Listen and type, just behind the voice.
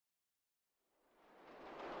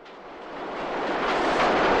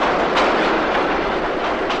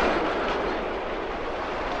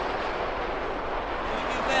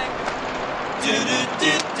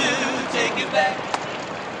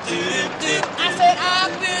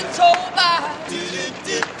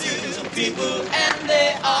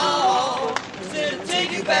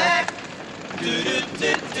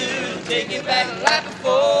way back like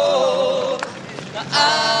before. Now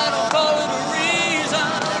I don't call it a reason,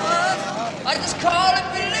 I just call it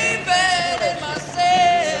believing in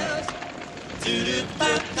myself.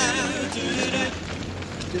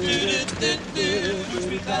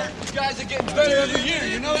 You guys are getting better every year,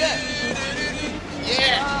 you know that?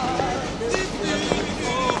 Yeah.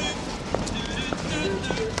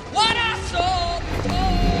 What I saw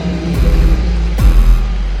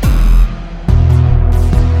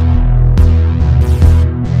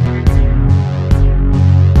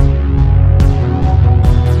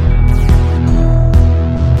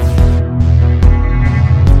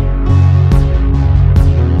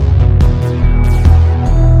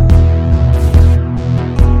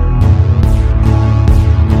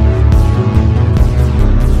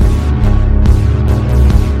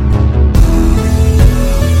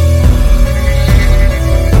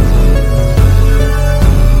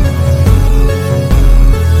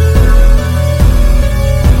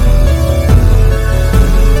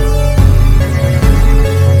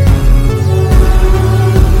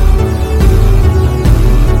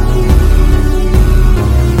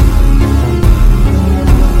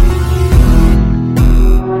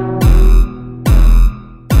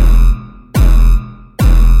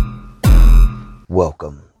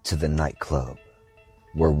Welcome to the nightclub,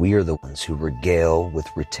 where we are the ones who regale with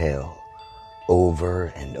retail over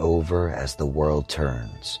and over as the world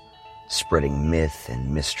turns, spreading myth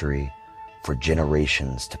and mystery for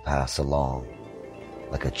generations to pass along,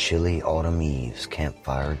 like a chilly autumn eve's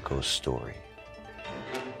campfire ghost story.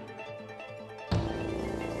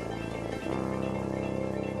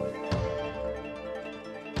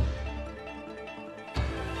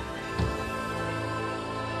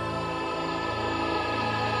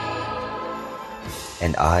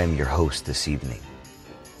 And I am your host this evening,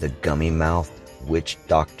 the gummy-mouthed witch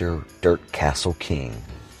doctor Dirt Castle King,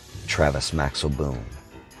 Travis Maxwell Boone.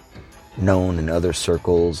 Known in other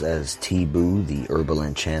circles as T-Boo, the herbal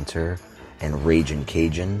enchanter, and Ragin'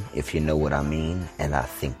 Cajun, if you know what I mean, and I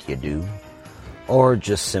think you do, or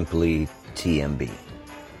just simply TMB.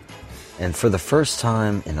 And for the first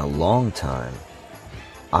time in a long time,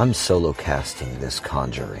 I'm solo casting this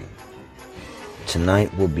conjuring.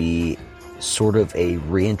 Tonight will be sort of a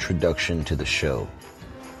reintroduction to the show.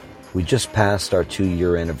 We just passed our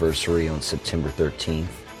 2-year anniversary on September 13th,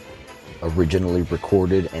 originally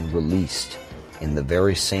recorded and released in the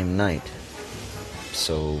very same night.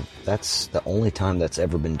 So that's the only time that's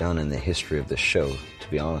ever been done in the history of the show, to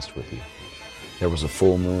be honest with you. There was a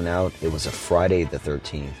full moon out. It was a Friday the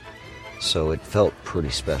 13th, so it felt pretty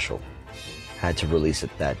special. Had to release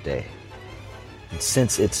it that day. And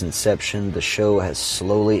since its inception, the show has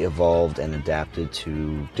slowly evolved and adapted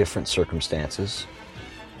to different circumstances,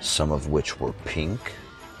 some of which were pink,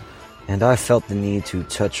 and I felt the need to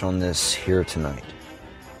touch on this here tonight.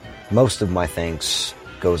 Most of my thanks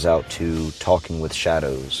goes out to Talking with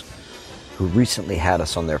Shadows, who recently had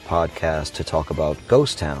us on their podcast to talk about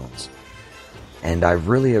ghost towns, and I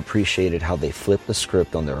really appreciated how they flipped the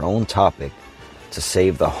script on their own topic to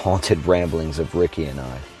save the haunted ramblings of Ricky and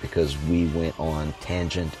I, because we went on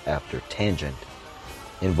tangent after tangent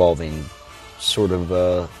involving sort of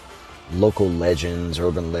local legends,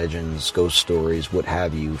 urban legends, ghost stories, what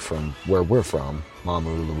have you, from where we're from,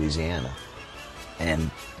 Mamou, Louisiana.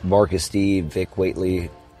 And Marcus D, Vic Waitley,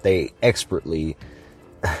 they expertly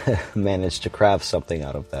managed to craft something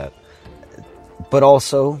out of that. But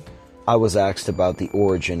also, I was asked about the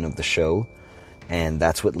origin of the show, and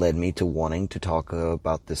that's what led me to wanting to talk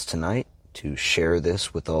about this tonight, to share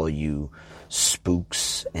this with all you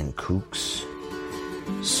spooks and kooks.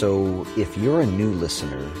 So if you're a new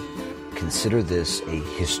listener, consider this a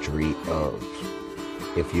history of.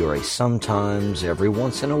 If you're a sometimes, every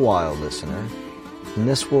once in a while listener, then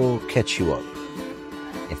this will catch you up.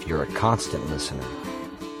 If you're a constant listener,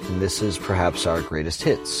 then this is perhaps our greatest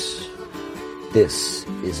hits. This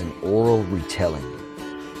is an oral retelling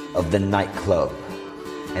of the nightclub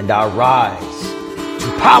and our rise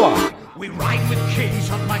to power. We ride with kings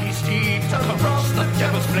on mighty steeds across the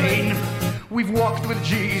devil's plain. We've walked with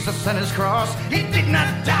Jesus and his cross. He did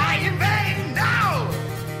not die in vain, no!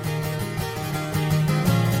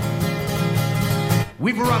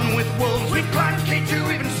 We've run with wolves, we've climbed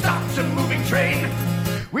K2, even stopped a moving train.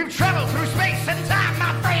 We've traveled through space and time,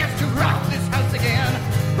 my friends, to rock this house again.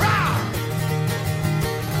 Rock!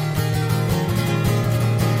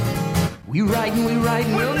 We ride and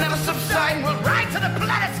we'll never subside, and we'll ride till the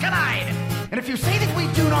planets collide. And if you say that we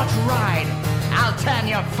do not ride, I'll tan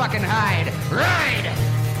your fucking hide. Ride!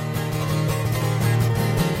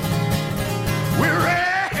 We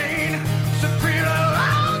reign supreme,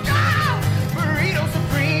 oh God, burrito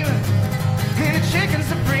supreme.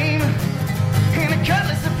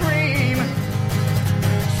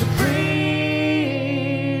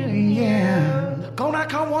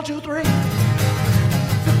 1, 2, 3. Supreme.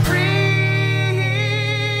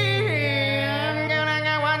 Gonna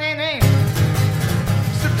go on in me.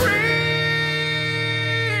 Supreme.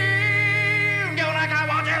 Gonna go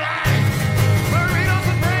on in me. Burrito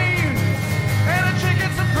supreme. And a chicken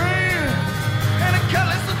supreme. And a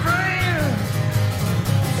cutlet supreme.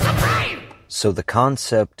 Supreme. So the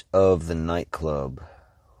concept of the nightclub,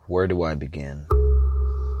 where do I begin?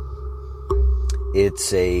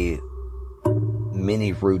 It's a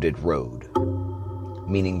many-rooted road,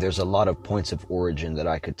 meaning there's a lot of points of origin that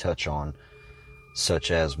I could touch on,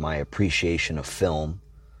 such as my appreciation of film,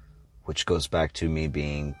 which goes back to me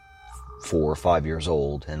being 4 or 5 years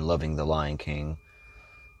old and loving The Lion King,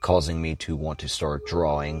 causing me to want to start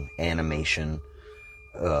drawing, animation,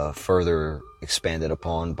 further expanded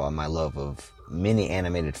upon by my love of many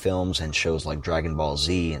animated films and shows like Dragon Ball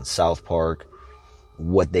Z and South Park,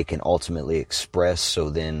 what they can ultimately express, so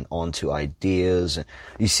then onto ideas.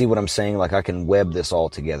 You see what I'm saying? Like, I can web this all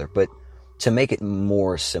together. But to make it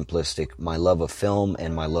more simplistic, my love of film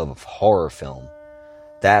and my love of horror film,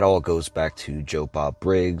 that all goes back to Joe Bob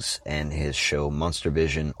Briggs and his show Monster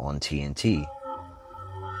Vision on TNT.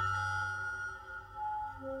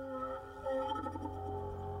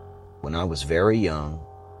 When I was very young,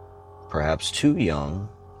 perhaps too young,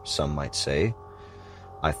 some might say.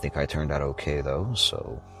 I think I turned out okay, though,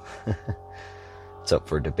 so it's up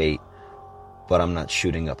for debate. But I'm not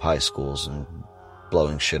shooting up high schools and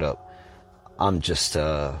blowing shit up. I'm just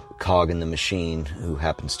a cog in the machine who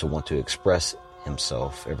happens to want to express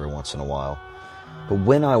himself every once in a while. But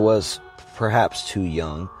when I was perhaps too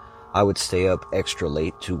young, I would stay up extra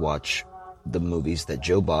late to watch the movies that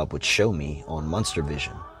Joe Bob would show me on Monster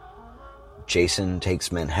Vision. Jason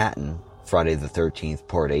Takes Manhattan, Friday the 13th,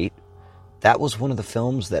 Part 8. That was one of the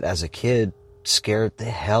films that as a kid scared the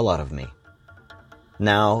hell out of me.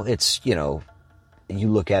 Now it's, you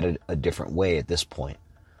look at it a different way at this point.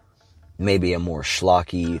 Maybe a more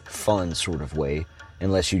schlocky, fun sort of way,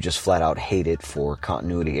 unless you just flat out hate it for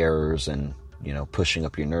continuity errors and, pushing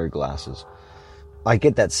up your nerd glasses. I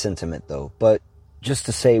get that sentiment though, but just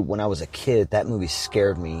to say, when I was a kid, that movie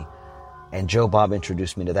scared me, and Joe Bob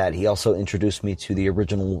introduced me to that. He also introduced me to the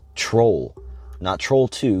original Troll. Not Troll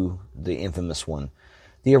 2, the infamous one.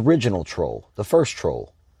 The original Troll, the first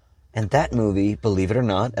Troll. And that movie, believe it or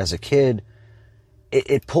not, as a kid,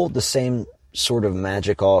 it pulled the same sort of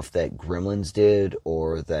magic off that Gremlins did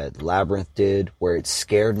or that Labyrinth did, where it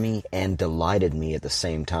scared me and delighted me at the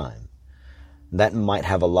same time. That might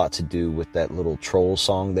have a lot to do with that little troll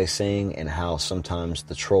song they sing, and how sometimes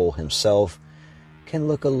the troll himself can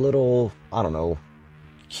look a little,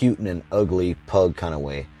 cute in an ugly pug kind of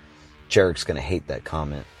way. Jarek's gonna hate that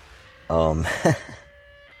comment.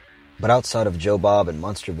 But outside of Joe Bob and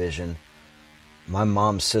Monster Vision, my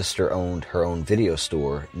mom's sister owned her own video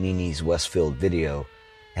store, Nini's Westfield Video,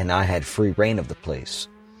 and I had free reign of the place.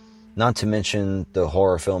 Not to mention the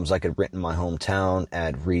horror films I could rent in my hometown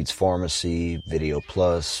at Reed's Pharmacy, Video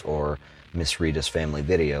Plus, or Miss Rita's Family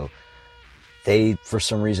Video. They, for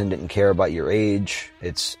some reason, didn't care about your age.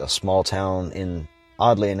 It's a small town in,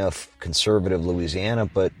 oddly enough, conservative Louisiana,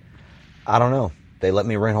 but I don't know. They let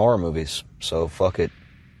me rent horror movies, so fuck it.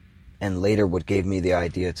 And later, what gave me the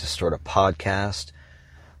idea to start a podcast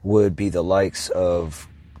would be the likes of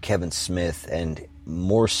Kevin Smith and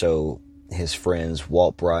more so his friends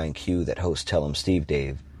Walt, Bry, and Q that host Tell 'em Steve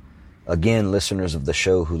Dave. Again, listeners of the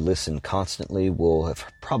show who listen constantly will have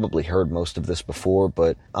probably heard most of this before,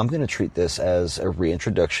 but I'm going to treat this as a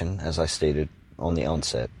reintroduction, as I stated on the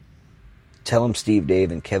onset. Tell 'em Steve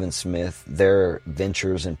Dave and Kevin Smith, their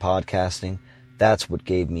ventures in podcasting, that's what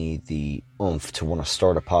gave me the oomph to want to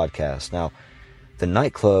start a podcast. Now, the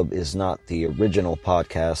Nightclub is not the original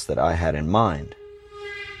podcast that I had in mind.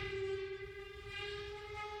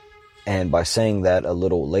 And by saying that a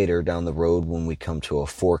little later down the road when we come to a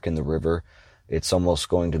fork in the river, it's almost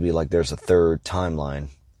going to be like there's a third timeline.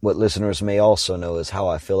 What listeners may also know is how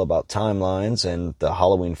I feel about timelines and the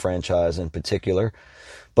Halloween franchise in particular.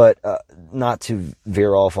 But not to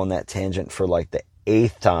veer off on that tangent for like the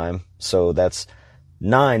 8th time. So that's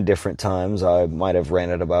 9 different times I might have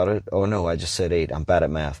ranted about it. Oh no, I just said 8. I'm bad at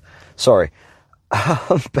math. Sorry.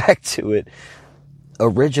 Back to it.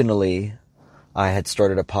 Originally, I had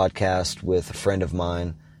started a podcast with a friend of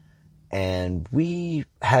mine, and we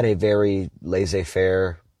had a very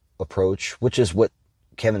laissez-faire approach, which is what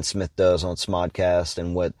Kevin Smith does on Smodcast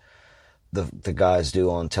and what the guys do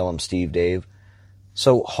on Tell 'em Steve Dave.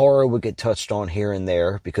 So horror would get touched on here and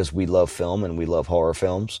there because we love film and we love horror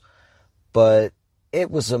films. But it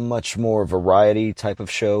was a much more variety type of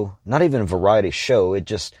show. Not even a variety show.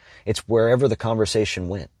 It's wherever the conversation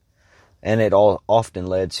went. And it all often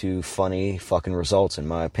led to funny fucking results, in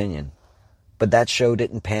my opinion. But that show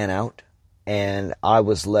didn't pan out, and I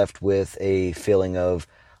was left with a feeling of,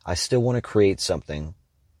 I still want to create something.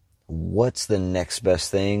 What's the next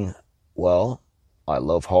best thing? Well, I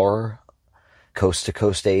love horror. Coast to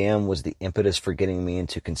Coast AM was the impetus for getting me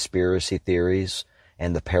into conspiracy theories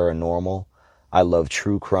and the paranormal. I love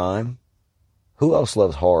true crime. Who else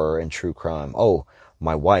loves horror and true crime? Oh,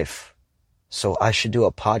 my wife. So I should do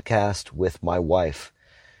a podcast with my wife.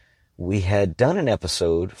 We had done an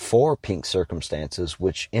episode for Pink Circumstances,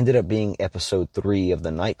 which ended up being episode 3 of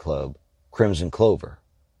the nightclub, Crimson Clover.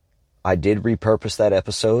 I did repurpose that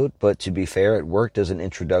episode, but to be fair, it worked as an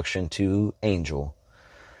introduction to Angel.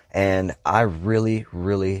 And I really,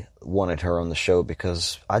 really wanted her on the show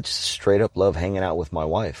because I just straight up love hanging out with my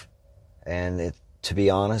wife. And to be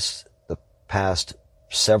honest, the past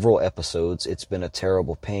several episodes, it's been a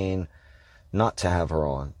terrible pain not to have her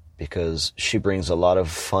on, because she brings a lot of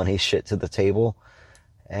funny shit to the table.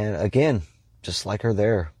 And again, just like her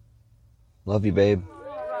there. Love you, babe.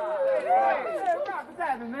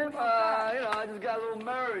 I just got a little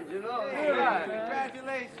married, you know. Yeah,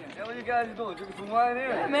 congratulations. Yeah, what you guys doing? Drinking some wine here?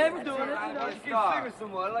 Yeah, man, we're doing it. Let's keep singing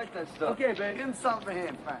some more. I like that stuff. Okay, baby. Give him something for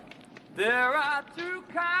him, Frank. There are two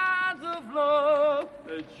kinds of love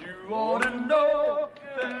that you ought to know.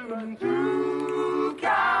 There are two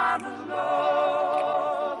kinds of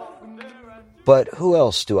love. But who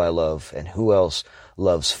else do I love? And who else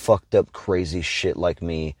loves fucked up crazy shit like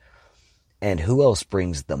me? And who else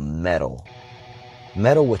brings the metal?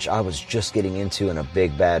 Metal, which I was just getting into in a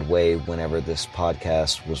big bad way whenever this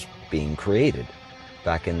podcast was being created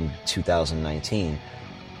back in 2019.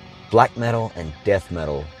 Black metal and death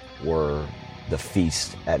metal were the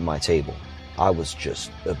feast at my table. I was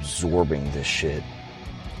just absorbing this shit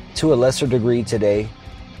to a lesser degree today,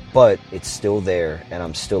 but it's still there, and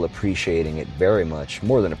I'm still appreciating it very much.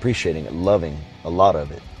 More than appreciating it, loving a lot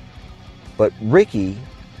of it. But Ricky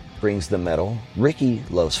brings the metal. Ricky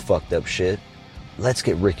loves fucked up shit. Let's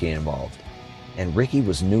get Ricky involved. And Ricky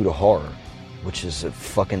was new to horror, which is a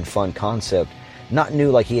fucking fun concept. Not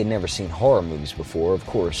new like he had never seen horror movies before, of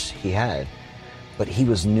course he had. But he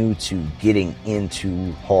was new to getting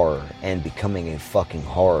into horror and becoming a fucking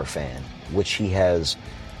horror fan, which he has,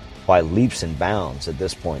 by leaps and bounds, at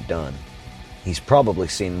this point done. He's probably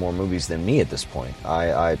seen more movies than me at this point.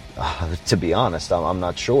 To be honest, I'm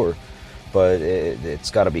not sure, but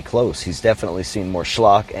it's got to be close. He's definitely seen more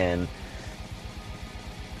schlock and...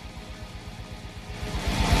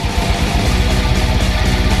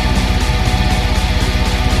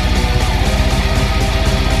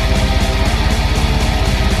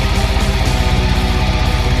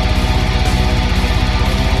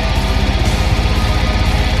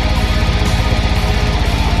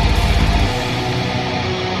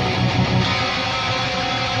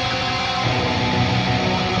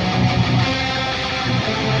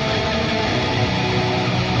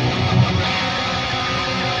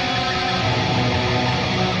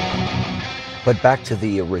 But back to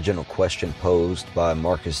the original question posed by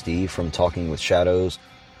Marcus D. from Talking with Shadows.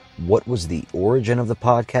 What was the origin of the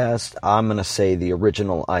podcast? I'm going to say the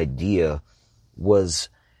original idea was,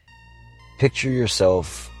 picture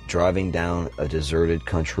yourself driving down a deserted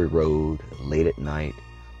country road late at night.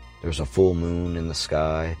 There's a full moon in the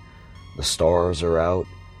sky. The stars are out.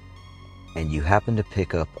 And you happen to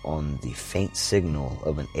pick up on the faint signal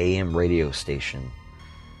of an AM radio station.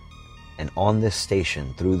 And on this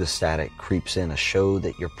station, through the static, creeps in a show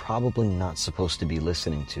that you're probably not supposed to be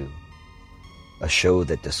listening to. A show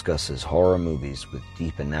that discusses horror movies with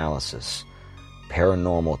deep analysis,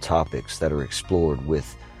 paranormal topics that are explored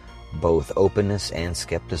with both openness and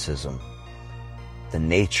skepticism, the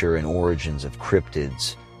nature and origins of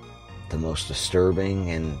cryptids, the most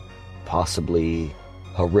disturbing and possibly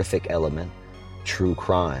horrific element, true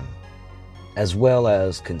crime, as well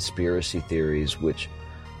as conspiracy theories, which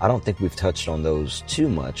I don't think we've touched on those too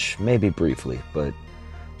much, maybe briefly, but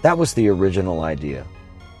that was the original idea.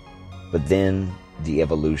 But then the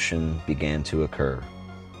evolution began to occur.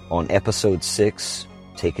 On episode 6,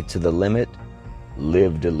 Take It to the Limit,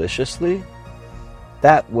 Live Deliciously,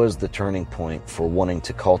 that was the turning point for wanting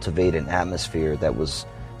to cultivate an atmosphere that was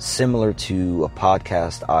similar to a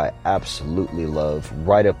podcast I absolutely love,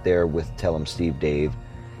 right up there with Tell 'em Steve Dave,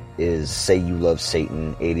 is Say You Love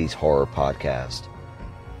Satan 80s Horror Podcast.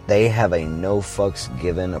 They have a no fucks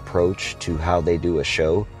given approach to how they do a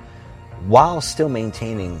show, while still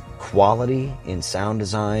maintaining quality in sound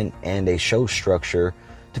design and a show structure,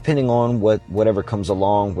 depending on whatever comes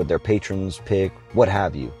along with their patrons pick, what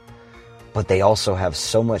have you. But they also have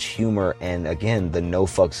so much humor and, again, the no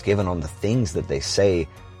fucks given on the things that they say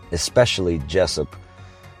especially Jessup.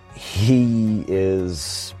 He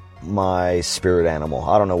is my spirit animal.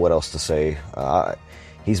 I don't know what else to say.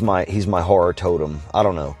 He's my horror totem. I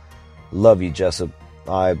don't know. Love you, Jessup.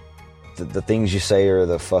 The things you say are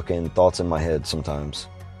the fucking thoughts in my head sometimes.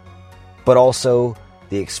 But also,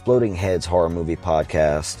 the Exploding Heads Horror Movie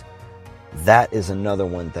Podcast. That is another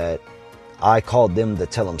one that I called them the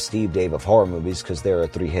Tell 'em Steve Dave of horror movies because they're a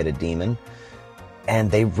three-headed demon.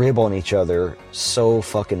 And they rib on each other so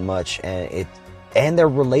fucking much, and they're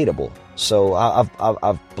relatable. So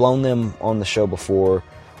I've blown them on the show before,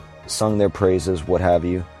 sung their praises, what have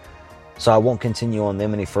you. So I won't continue on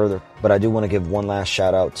them any further, but I do want to give one last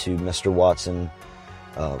shout out to Mr. Watson,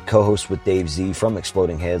 co-host with Dave Z from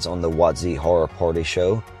Exploding Heads on the WatZ Horror Party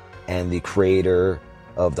Show, and the creator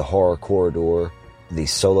of the Horror Corridor, the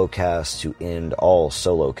solo cast to end all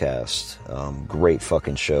solo cast. Great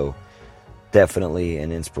fucking show. Definitely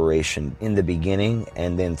an inspiration in the beginning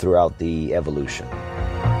and then throughout the evolution.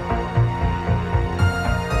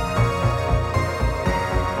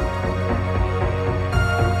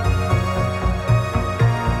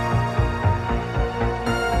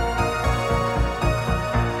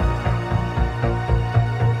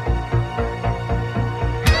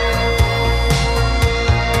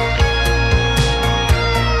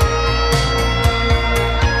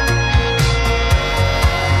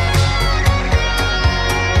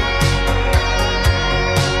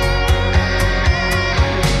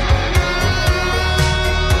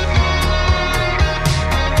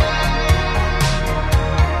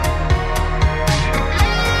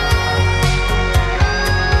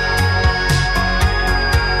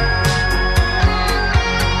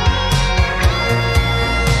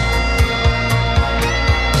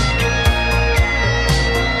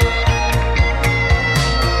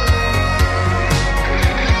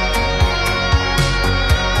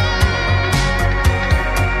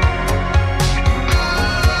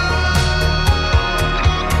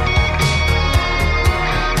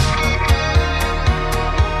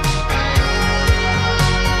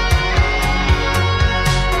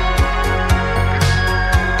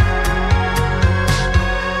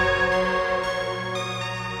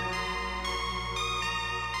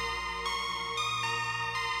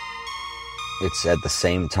 It's at the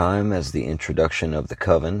same time as the introduction of the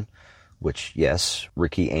Coven, which, yes,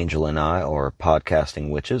 Ricky, Angel, and I are podcasting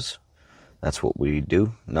witches. That's what we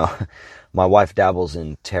do. No, my wife dabbles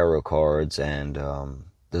in tarot cards and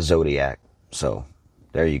the Zodiac. So,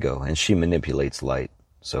 there you go. And she manipulates light.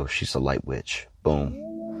 So, she's a light witch. Boom.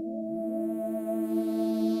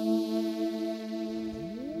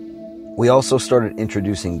 We also started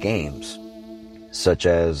introducing games, such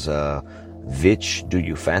as Which Do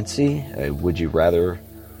You Fancy? A Would You Rather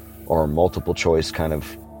or multiple choice kind of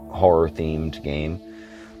horror themed game.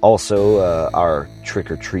 Also, our Trick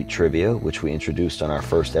or Treat trivia, which we introduced on our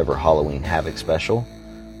first ever Halloween Havoc special.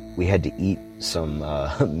 We had to eat some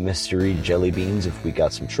mystery jelly beans if we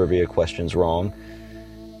got some trivia questions wrong.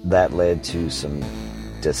 That led to some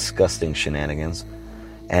disgusting shenanigans.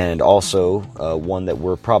 And also, one that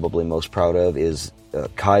we're probably most proud of is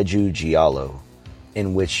Kaiju Giallo,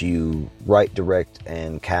 in which you write, direct,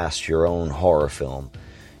 and cast your own horror film.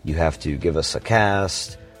 You have to give us a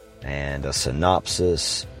cast and a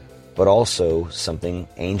synopsis, but also something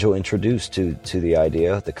Angel introduced to the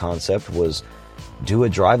idea, the concept, was do a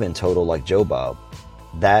drive-in total like Joe Bob.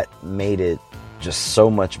 That made it just so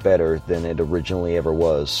much better than it originally ever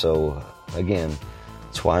was. So, again,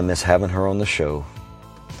 that's why I miss having her on the show.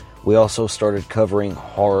 We also started covering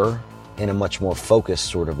horror in a much more focused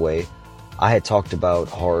sort of way. I had talked about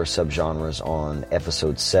horror subgenres on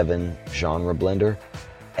episode 7, Genre Blender,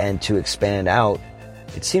 and to expand out,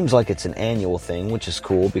 it seems like it's an annual thing, which is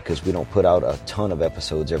cool because we don't put out a ton of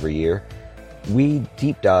episodes every year. We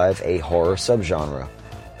deep dive a horror subgenre.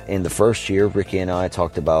 In the first year, Ricky and I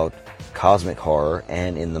talked about cosmic horror,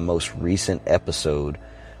 and in the most recent episode,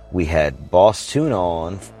 we had Boss Tuna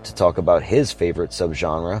on to talk about his favorite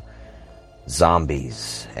subgenre,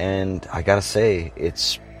 zombies. And I gotta say,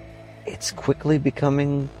 it's quickly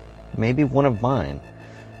becoming maybe one of mine.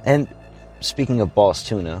 And speaking of Boss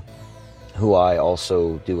Tuna, who I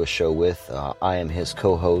also do a show with, I am his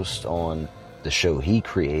co-host on the show he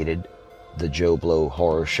created, the Joe Blow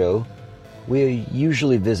Horror Show. We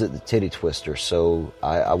usually visit the Titty Twister, so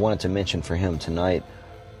I wanted to mention for him tonight,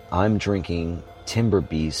 I'm drinking Timber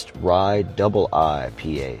Beast Rye Double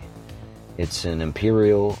IPA. It's an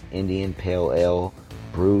Imperial Indian Pale Ale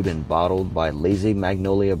brewed and bottled by Lazy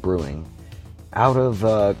Magnolia Brewing out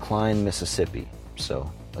of Klein, Mississippi.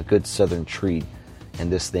 So, a good southern treat,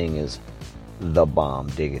 and this thing is the bomb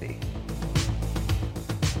diggity.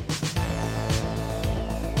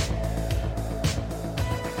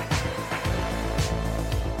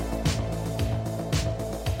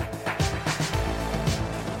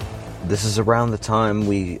 This is around the time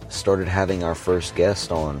we started having our first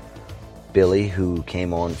guest on, Billy, who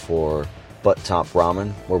came on for Butt Top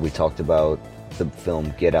Ramen, where we talked about the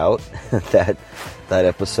film Get Out. that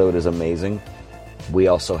episode is amazing. We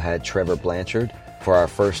also had Trevor Blanchard for our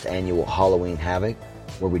first annual Halloween Havoc,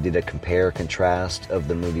 where we did a compare-contrast of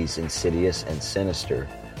the movies Insidious and Sinister.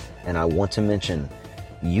 And I want to mention,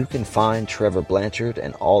 you can find Trevor Blanchard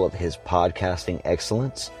and all of his podcasting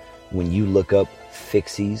excellence when you look up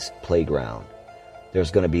Fixie's Playground.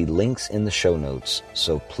 There's going to be links in the show notes,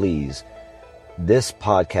 so please. This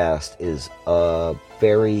podcast is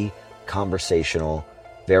very conversational,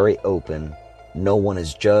 very open. No one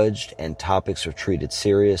is judged, and topics are treated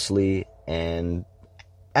seriously, and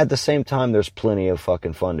at the same time, there's plenty of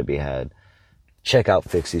fucking fun to be had. Check out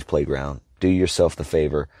Fixie's Playground. Do yourself the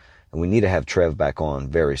favor. And we need to have Trev back on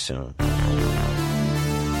very soon.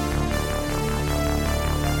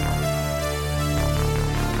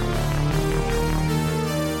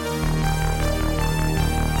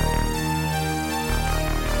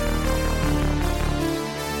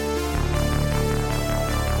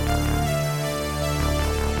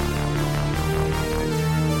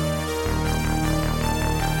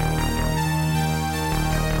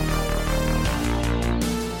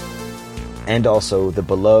 And also the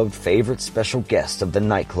beloved favorite special guest of the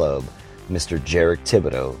nightclub, Mr. Jarek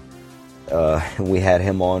Thibodeau. We had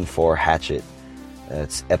him on for Hatchet.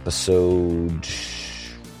 It's episode...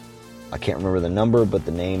 I can't remember the number, but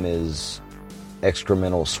the name is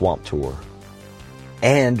Excremental Swamp Tour.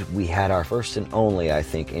 And we had our first and only, I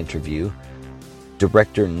think, interview.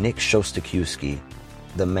 Director Nick Shostakovsky,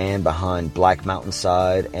 the man behind Black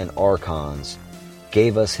Mountainside and Archons,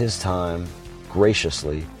 gave us his time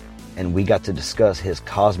graciously, and we got to discuss his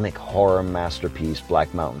cosmic horror masterpiece,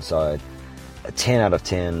 Black Mountainside. A 10 out of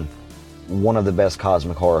 10. One of the best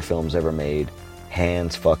cosmic horror films ever made.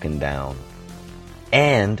 Hands fucking down.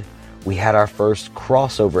 And we had our first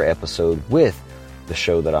crossover episode with the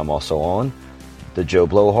show that I'm also on, the Joe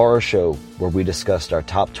Blow Horror Show, where we discussed our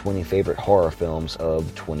top 20 favorite horror films of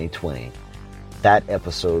 2020. That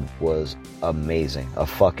episode was amazing. A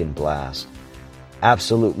fucking blast.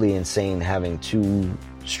 Absolutely insane having two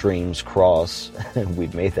streams cross.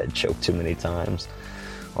 We've made that joke too many times,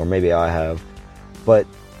 or maybe I have, but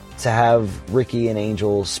to have Ricky and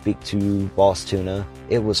Angel speak to Boss Tuna,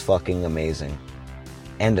 it was fucking amazing.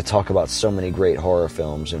 And to talk about so many great horror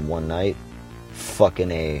films in one night,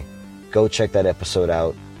 fucking A. Go check that episode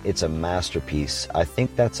out. It's a masterpiece. I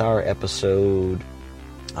think that's our episode,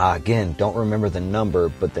 again, don't remember the number,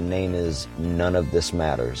 but the name is None of This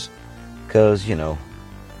Matters, because, you know,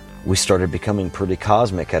 we started becoming pretty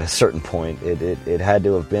cosmic at a certain point. It had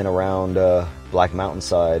to have been around Black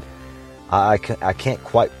Mountainside. I can't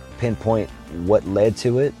quite pinpoint what led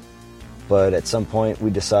to it, but at some point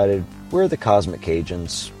we decided we're the Cosmic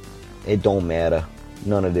Cajuns. It don't matter.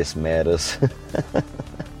 None of this matters.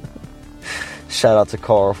 Shout out to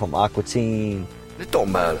Carl from Aqua Teen. It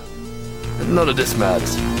don't matter. None of this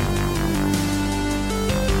matters.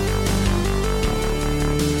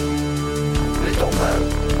 It don't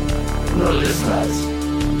matter. None of this matters.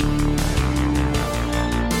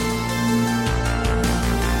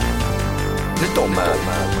 It don't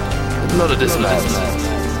matter. None of this matters.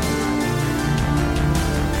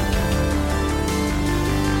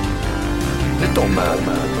 It don't matter.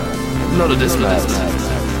 None of this matters.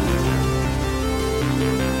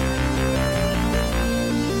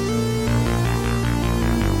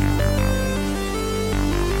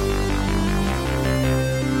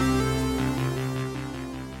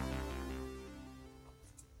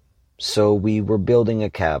 So we were building a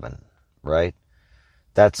cabin, right?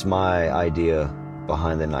 That's my idea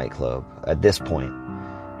behind the nightclub. At this point,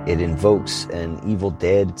 it invokes an Evil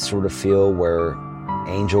Dead sort of feel where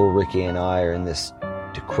Angel, Ricky, and I are in this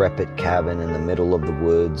decrepit cabin in the middle of the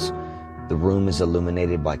woods. The room is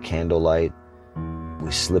illuminated by candlelight.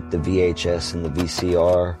 We slip the VHS in the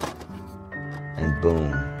VCR, and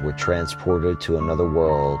boom, we're transported to another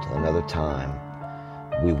world, another time.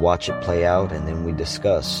 We watch it play out, and then we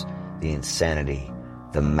discuss the insanity,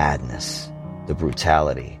 the madness, the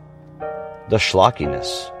brutality, the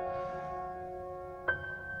schlockiness.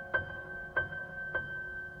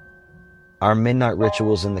 Our midnight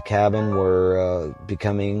rituals in the cabin were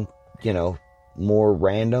becoming, more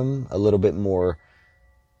random, a little bit more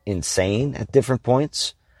insane at different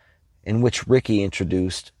points, in which Ricky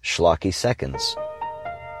introduced Schlocky Seconds,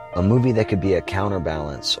 a movie that could be a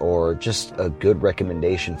counterbalance or just a good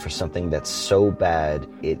recommendation for something that's so bad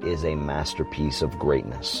it is a masterpiece of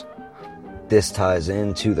greatness. This ties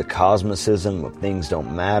into the cosmicism of things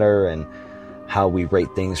don't matter and how we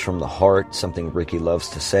rate things from the heart, something Ricky loves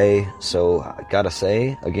to say. So I gotta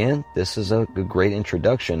say, again, this is a great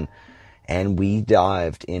introduction. And we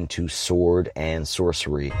dived into sword and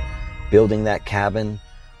sorcery. Building that cabin,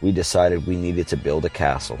 we decided we needed to build a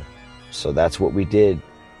castle. So that's what we did.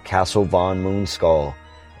 Castle Von Moonskull.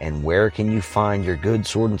 And where can you find your good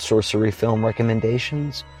sword and sorcery film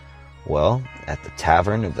recommendations? Well, at the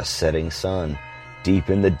Tavern of the Setting Sun, deep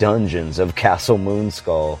in the dungeons of Castle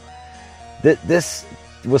Moonskull. This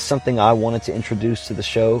was something I wanted to introduce to the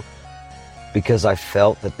show because I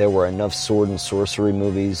felt that there were enough sword and sorcery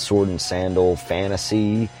movies, sword and sandal,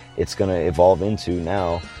 fantasy, it's going to evolve into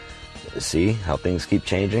now. See how things keep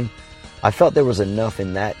changing? I felt there was enough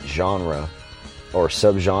in that genre or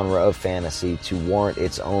subgenre of fantasy to warrant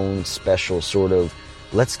its own special sort of,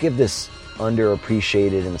 let's give this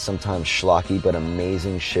underappreciated and sometimes schlocky but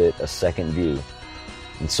amazing shit a second view.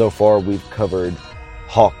 And so far we've covered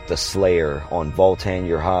Hawk the Slayer on Voltan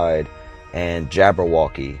Your Hide and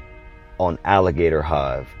Jabberwocky on Alligator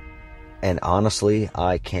Hive. And honestly,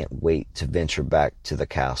 I can't wait to venture back to the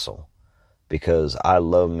castle because I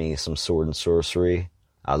love me some sword and sorcery.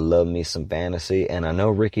 I love me some fantasy, and I know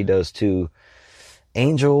Ricky does too.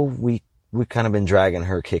 Angel, we kind of been dragging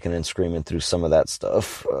her kicking and screaming through some of that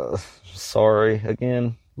stuff. Sorry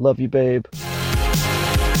again. Love you, babe.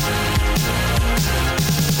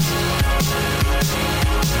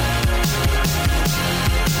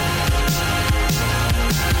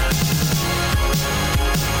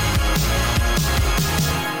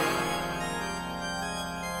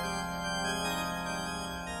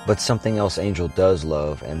 But something else Angel does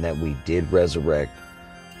love, and that we did resurrect,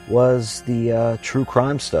 was the true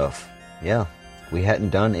crime stuff. Yeah, we hadn't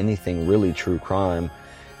done anything really true crime.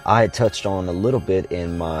 I had touched on a little bit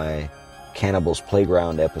in my Cannibal's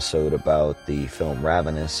Playground episode about the film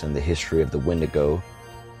Ravenous and the history of the Wendigo.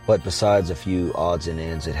 But besides a few odds and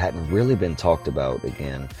ends, it hadn't really been talked about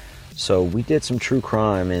again. So we did some true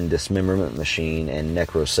crime in Dismemberment Machine and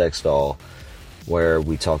Necro Sex Doll, where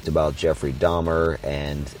we talked about Jeffrey Dahmer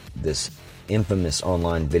and this infamous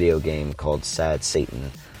online video game called Sad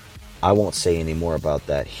Satan. I won't say any more about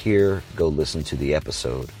that here. Go listen to the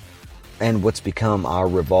episode. And what's become our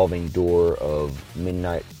revolving door of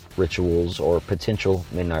midnight rituals or potential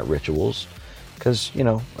midnight rituals. Because,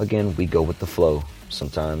 again, we go with the flow.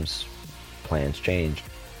 Sometimes plans change.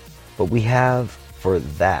 But we have, for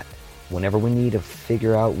that, whenever we need to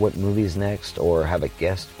figure out what movie's next or have a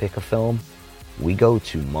guest pick a film, we go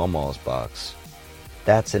to Mama's Box.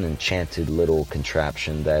 That's an enchanted little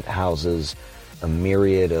contraption that houses a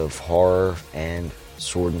myriad of horror and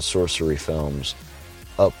sword and sorcery films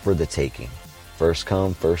up for the taking. First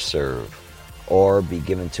come, first serve. Or be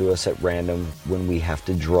given to us at random when we have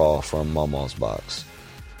to draw from Mama's Box.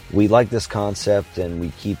 We like this concept and we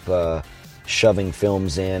keep shoving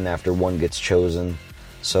films in after one gets chosen.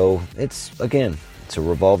 So it's a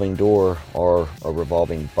revolving door or a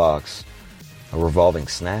revolving box. A revolving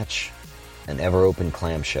snatch, an ever-open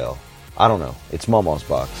clamshell. I don't know. It's Mama's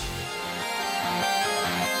Box.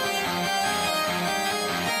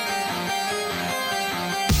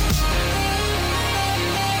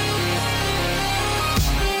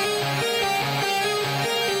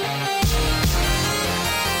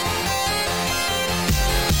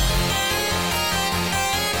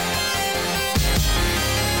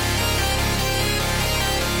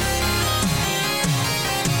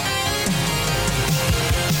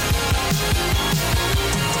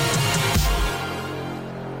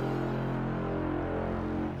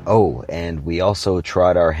 Oh, and we also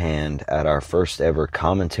tried our hand at our first ever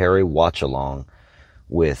commentary watch-along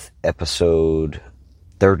with episode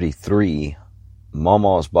 33,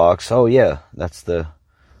 Mama's Box. Oh yeah, that's the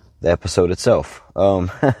episode itself.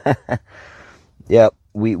 Yeah,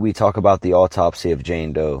 we talk about the autopsy of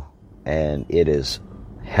Jane Doe, and it is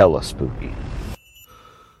hella spooky.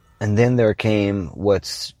 And then there came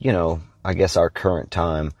what's, I guess our current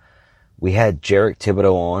time. We had Jarek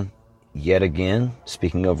Thibodeau on. Yet again,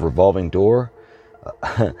 speaking of revolving door,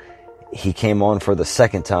 he came on for the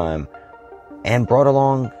second time and brought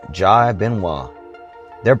along Jai Benoit.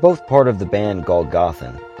 They're both part of the band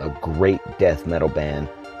Golgothan, a great death metal band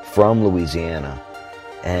from Louisiana.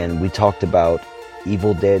 And we talked about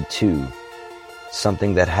Evil Dead 2,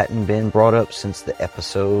 something that hadn't been brought up since the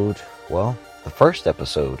first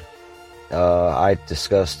episode. I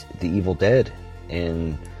discussed the Evil Dead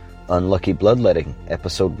in Unlucky Bloodletting,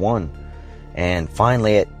 episode 1. And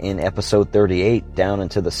finally, in episode 38, Down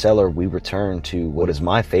into the Cellar, we return to what is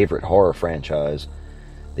my favorite horror franchise,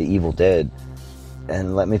 The Evil Dead.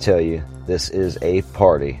 And let me tell you, this is a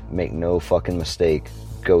party. Make no fucking mistake.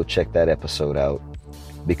 Go check that episode out.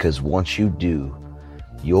 because once you do,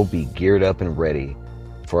 you'll be geared up and ready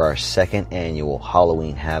for our second annual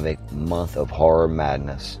Halloween Havoc Month of Horror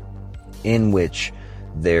Madness, in which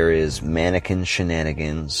there is Mannequin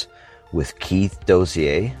Shenanigans with Keith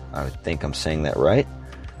Dozier, I think I'm saying that right,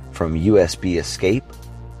 from USB Escape.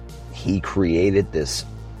 He created this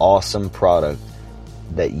awesome product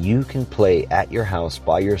that you can play at your house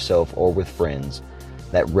by yourself or with friends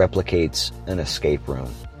that replicates an escape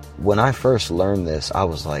room. When I first learned this, I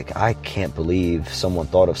was like, I can't believe someone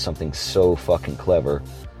thought of something so fucking clever.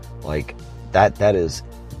 Like, that is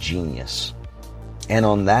genius. And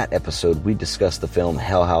on that episode, we discussed the film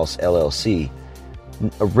Hell House LLC.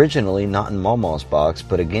 Originally not in Mama's box,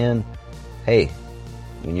 but again, hey,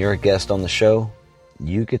 when you're a guest on the show,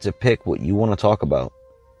 you get to pick what you want to talk about.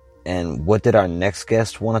 And what did our next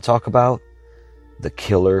guest want to talk about? The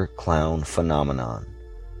killer clown phenomenon.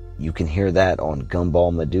 You can hear that on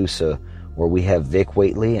Gumball Medusa, where we have Vic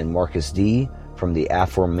Waitley and Marcus D from the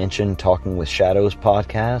aforementioned Talking with Shadows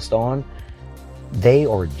podcast on. They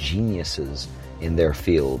are geniuses in their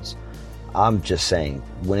fields. I'm just saying,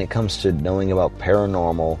 when it comes to knowing about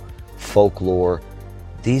paranormal, folklore,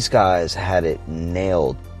 these guys had it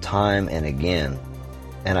nailed time and again,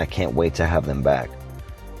 and I can't wait to have them back,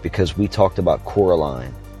 because we talked about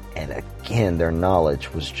Coraline, and again, their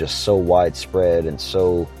knowledge was just so widespread and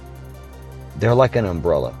so... They're like an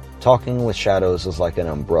umbrella. Talking with Shadows is like an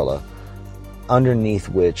umbrella, underneath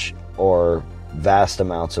which are vast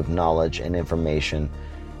amounts of knowledge and information.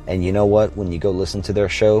 And you know what? When you go listen to their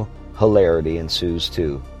show, hilarity ensues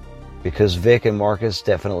too. Because Vic and Marcus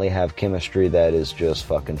definitely have chemistry that is just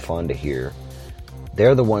fucking fun to hear.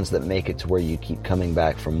 They're the ones that make it to where you keep coming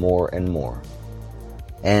back for more and more.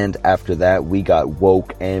 And after that, we got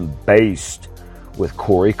woke and based with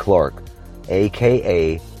Corey Clark,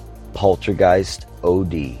 aka Poltergeist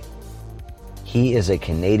OD. He is a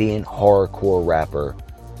Canadian horrorcore rapper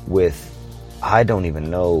with, I don't even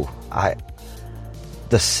know,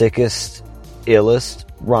 the sickest, illest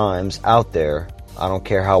rhymes out there. I don't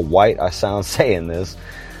care how white I sound saying this,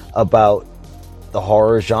 about the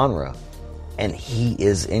horror genre. And he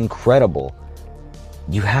is incredible.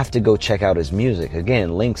 You have to go check out his music.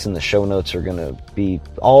 Again, links in the show notes are going to be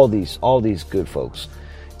all these good folks.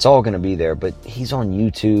 It's all going to be there, but he's on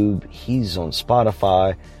YouTube, he's on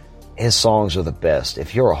Spotify. His songs are the best.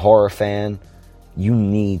 If you're a horror fan, you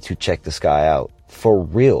need to check this guy out. For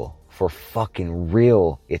real. For fucking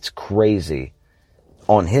real. It's crazy.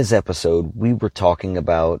 On his episode, we were talking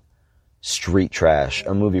about Street Trash,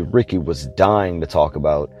 a movie Ricky was dying to talk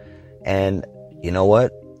about. And you know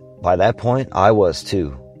what? By that point, I was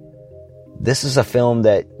too. This is a film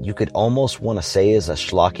that you could almost want to say is a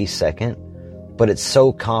schlocky second, but it's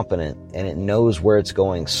so competent and it knows where it's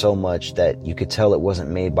going so much that you could tell it wasn't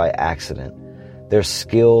made by accident. There's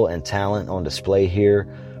skill and talent on display here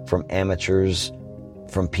from amateurs,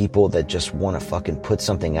 from people that just want to fucking put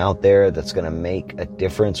something out there that's going to make a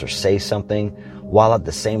difference or say something, while at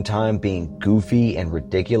the same time being goofy and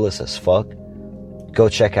ridiculous as fuck. Go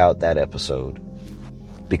check out that episode,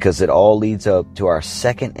 because it all leads up to our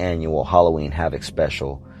second annual Halloween Havoc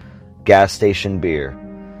special, Gas Station Beer.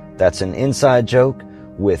 That's an inside joke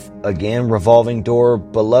with, again, Revolving Door,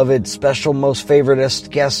 beloved, special, most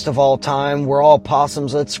favoritist guest of all time. We're all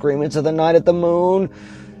possums that scream into the night at the moon.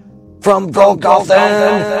 From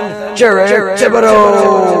Golgotha, Jared Thibodeau.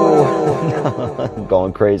 I'm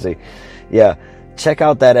going crazy. Yeah, check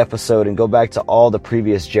out that episode and go back to all the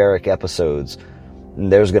previous Jarek episodes.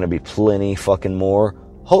 And there's going to be plenty fucking more.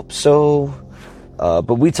 Hope so.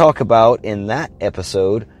 But we talk about, in that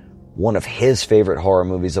episode, one of his favorite horror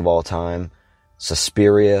movies of all time,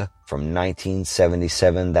 Suspiria from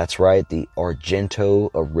 1977. That's right, the Argento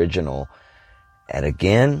original. And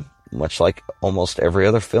again, much like almost every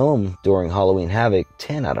other film during Halloween Havoc,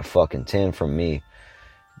 10 out of fucking 10 from me.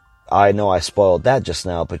 I know I spoiled that just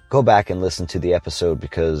now, but go back and listen to the episode,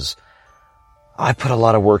 because I put a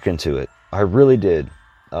lot of work into it. I really did.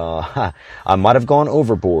 I might have gone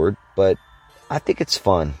overboard, but I think it's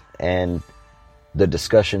fun. And the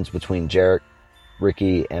discussions between Jarek,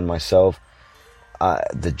 Ricky, and myself,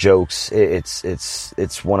 the jokes,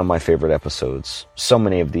 it's one of my favorite episodes. So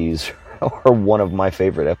many of these are one of my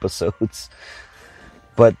favorite episodes.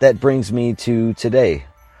 But that brings me to today.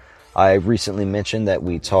 I recently mentioned that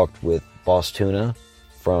we talked with Boss Tuna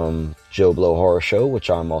from Joe Blow Horror Show, which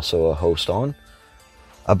I'm also a host on,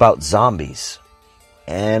 about zombies.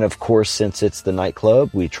 And of course, since it's the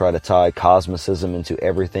nightclub, we try to tie cosmicism into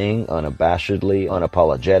everything, unabashedly,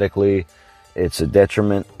 unapologetically. It's a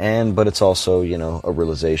detriment, but it's also, a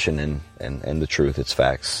realization and the truth. It's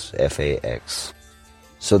facts. F-A-X.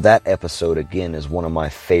 So that episode, again, is one of my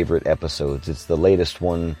favorite episodes. It's the latest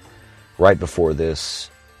one right before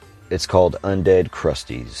this. It's called Undead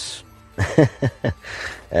Crusties.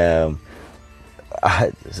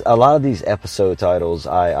 A lot of these episode titles,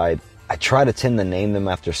 I try to tend to name them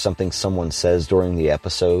after something someone says during the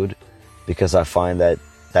episode, because I find that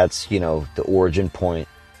that's, the origin point,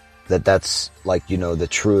 that's like, the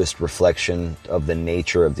truest reflection of the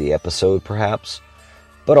nature of the episode, perhaps.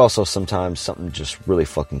 But also sometimes something just really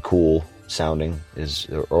fucking cool sounding is,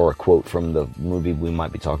 or a quote from the movie we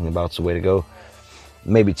might be talking about is the way to go.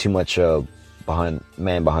 Maybe too much behind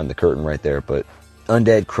the curtain right there, but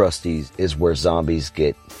Undead Crusties is where zombies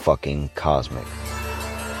get fucking cosmic.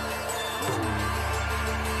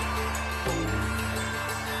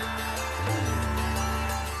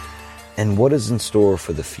 And what is in store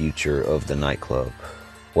for the future of the nightclub?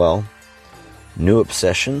 Well, new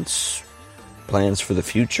obsessions, plans for the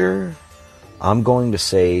future. I'm going to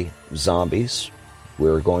say zombies.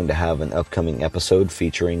 We're going to have an upcoming episode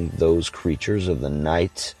featuring those creatures of the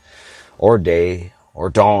night or day or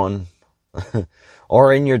dawn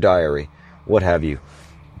or in your diary, what have you.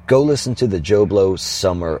 Go listen to the Joe Blow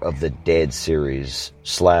Summer of the Dead series /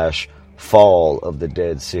 Fall of the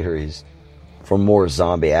Dead series for more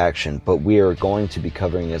zombie action. But we are going to be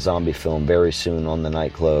covering a zombie film very soon on the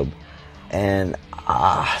nightclub. And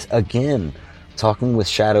again, Talking with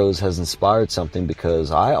Shadows has inspired something, because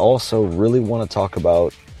I also really want to talk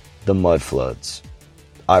about the mud floods.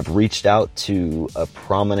 I've reached out to a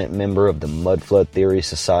prominent member of the Mud Flood Theory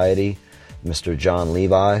Society, Mr. John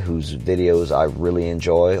Levi, whose videos I really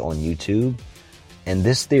enjoy on YouTube. And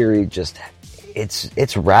this theory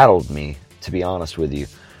it's rattled me, to be honest with you.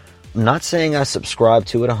 I'm not saying I subscribe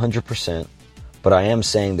to it 100%, but I am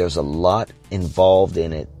saying there's a lot involved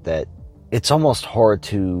in it that it's almost hard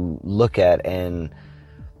to look at and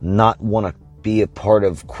not want to be a part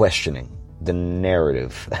of questioning the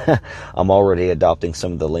narrative. I'm already adopting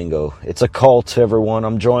some of the lingo. It's a cult, everyone.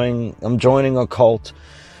 I'm joining a cult.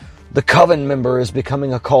 The Coven member is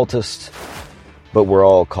becoming a cultist. But we're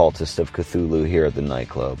all cultists of Cthulhu here at the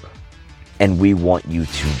nightclub. And we want you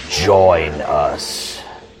to join us.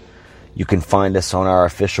 You can find us on our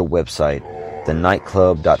official website,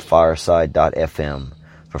 thenightclub.fireside.fm,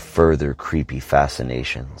 for further creepy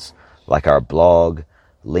fascinations, like our blog,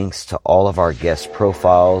 links to all of our guest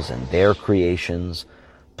profiles and their creations,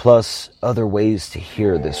 plus other ways to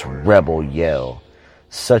hear this rebel yell,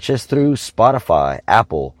 such as through Spotify,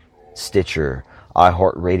 Apple, Stitcher,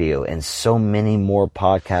 iHeartRadio, and so many more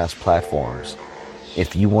podcast platforms.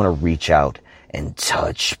 If you want to reach out and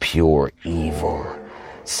touch pure evil,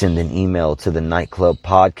 send an email to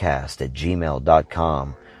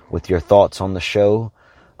thenightclubpodcast@gmail.com with your thoughts on the show,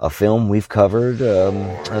 a film we've covered,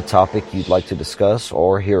 a topic you'd like to discuss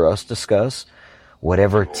or hear us discuss,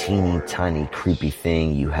 whatever teeny tiny creepy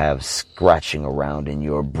thing you have scratching around in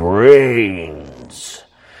your brains.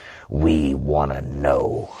 We want to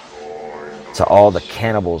know. To all the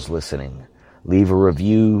cannibals listening, leave a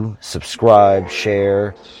review, subscribe,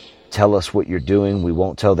 share, tell us what you're doing. We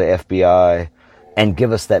won't tell the FBI, and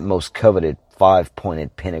give us that most coveted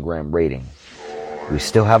 5-pointed pentagram rating. We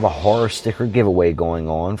still have a horror sticker giveaway going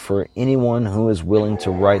on for anyone who is willing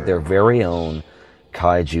to write their very own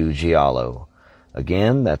Kaiju Giallo.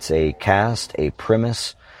 Again, that's a cast, a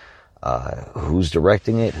premise, who's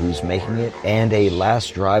directing it, who's making it, and a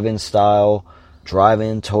Last Drive-In style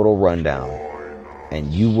drive-in total rundown.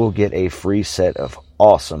 And you will get a free set of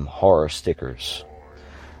awesome horror stickers.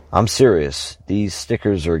 I'm serious, these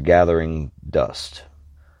stickers are gathering dust.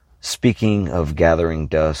 Speaking of gathering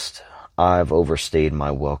dust, I've overstayed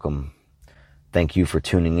my welcome. Thank you for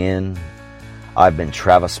tuning in. I've been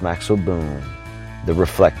Travis Maxwell Boone, the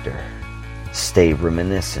Reflector. Stay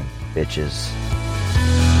reminiscent, bitches.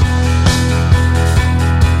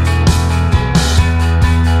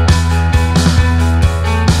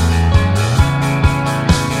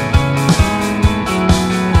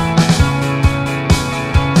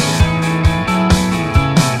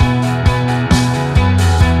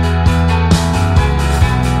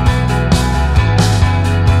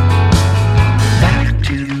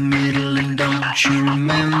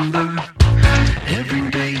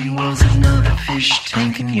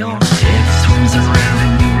 Your head swims around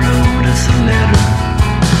and you wrote us a letter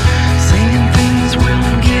saying things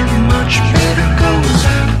will get much better. Go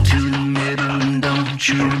back to the middle and don't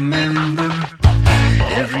you remember?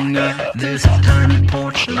 Every night there's a tiny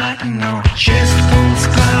porch light and our chest full of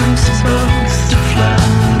clouds and bugs to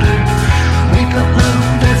flounder. We felt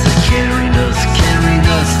love as it carried us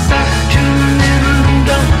back to the middle and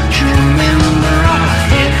don't you remember? Our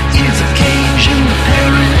head is a cage and the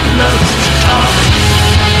parent loves to talk.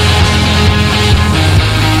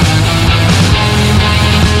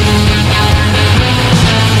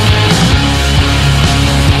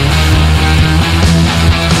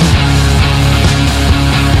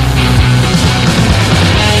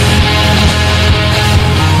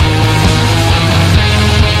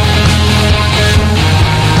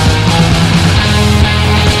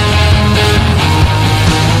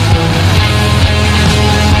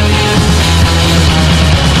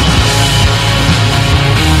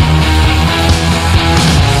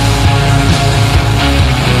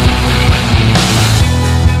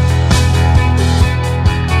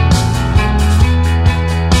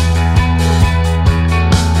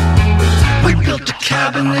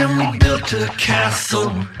 cabin and we built a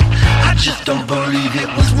castle. I just don't believe it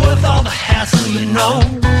was worth all the hassle, you know.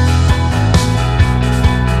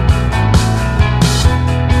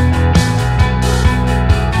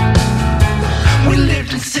 We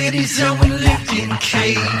lived in cities and we lived in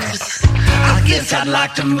caves. I guess I'd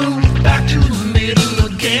like to move back to the middle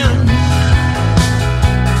again.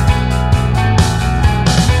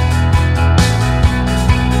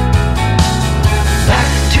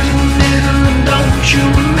 Back to the middle, and don't you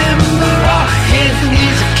remember our head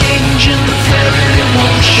is a cage and the ferry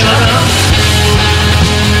won't shut up.